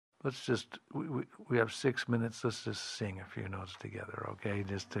let's just, we have 6 minutes. Let's just sing a few notes together, okay?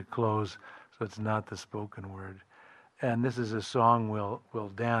 Just to close, so it's not the spoken word. And this is a song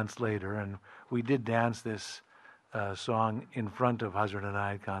we'll dance later. And we did dance this song in front of Hazrat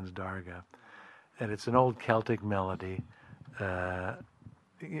Inayat Khan's Dargah. And it's an old Celtic melody.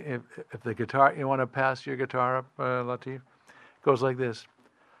 If the guitar, you want to pass your guitar up, Latif? It goes like this.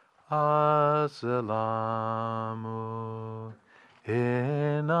 As-Salaamu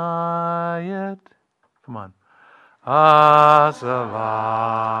Inayat. Come on.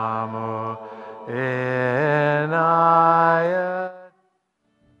 As-Salaamu Inayat.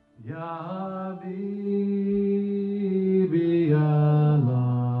 Ya Habibi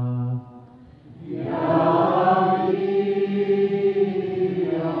Allah. Ya Habibi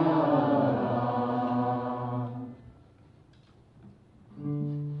Allah.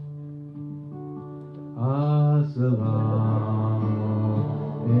 As-Salaamu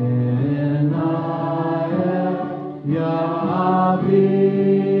Inayat. Ya Habibi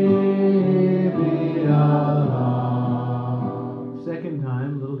Allah. Second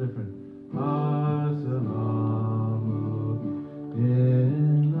time, a little different. As-Salaamu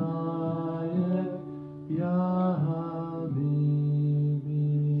Inayat. Ya Habibi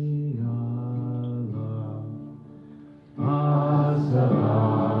Allah.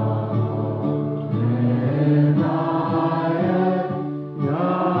 As-Salaamu Inayat. Ya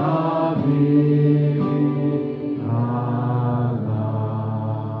Habibi Allah.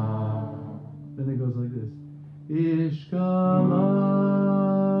 Then it goes like this. Ishqallah,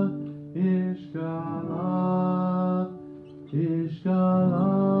 Ishqallah,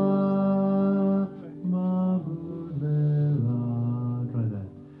 Ishqallah, Ma'bud Billah. Try that.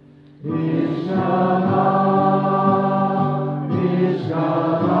 Ishqallah,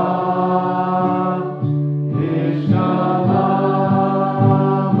 Ishqallah, Ishqallah,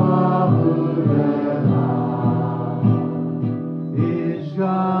 Ma'bud Billah.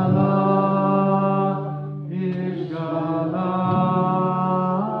 Ishqallah.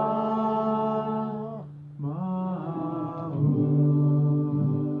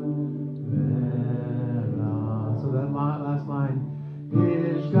 So that last line,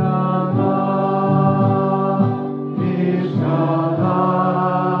 Ishqallah,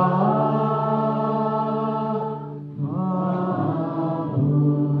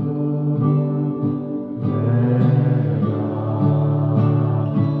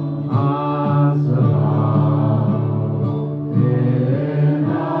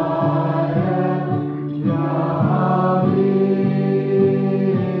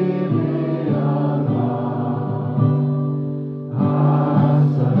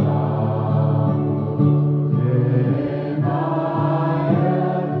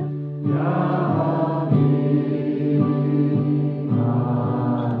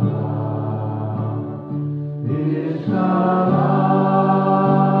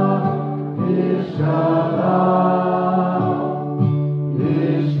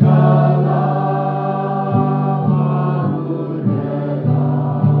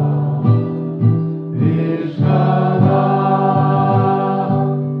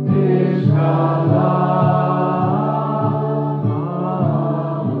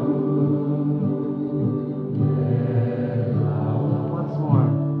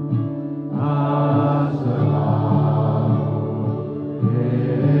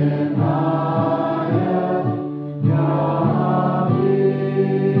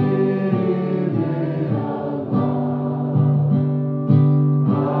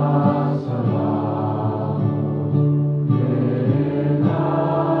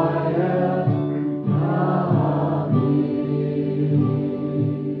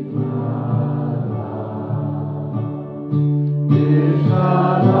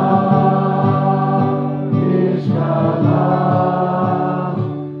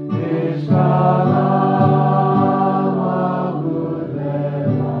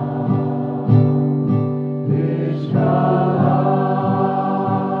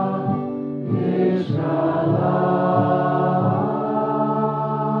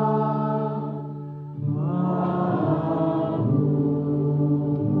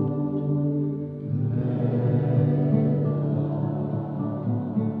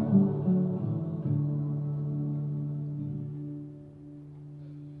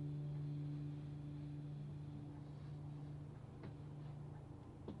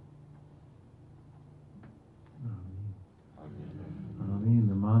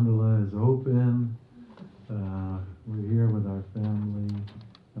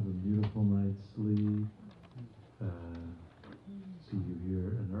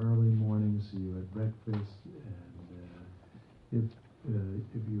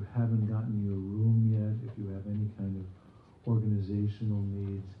 if you you haven't gotten your room yet, if you have any kind of organizational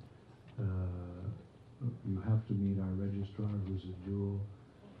needs, you have to meet our registrar, who's a jewel.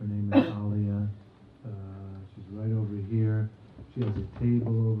 Her name is Alia. She's right over here. She has a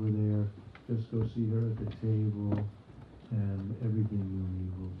table over there. Just go see her at the table, and everything you need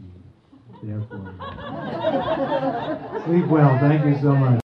will be there for you. Sleep well. Thank you so much.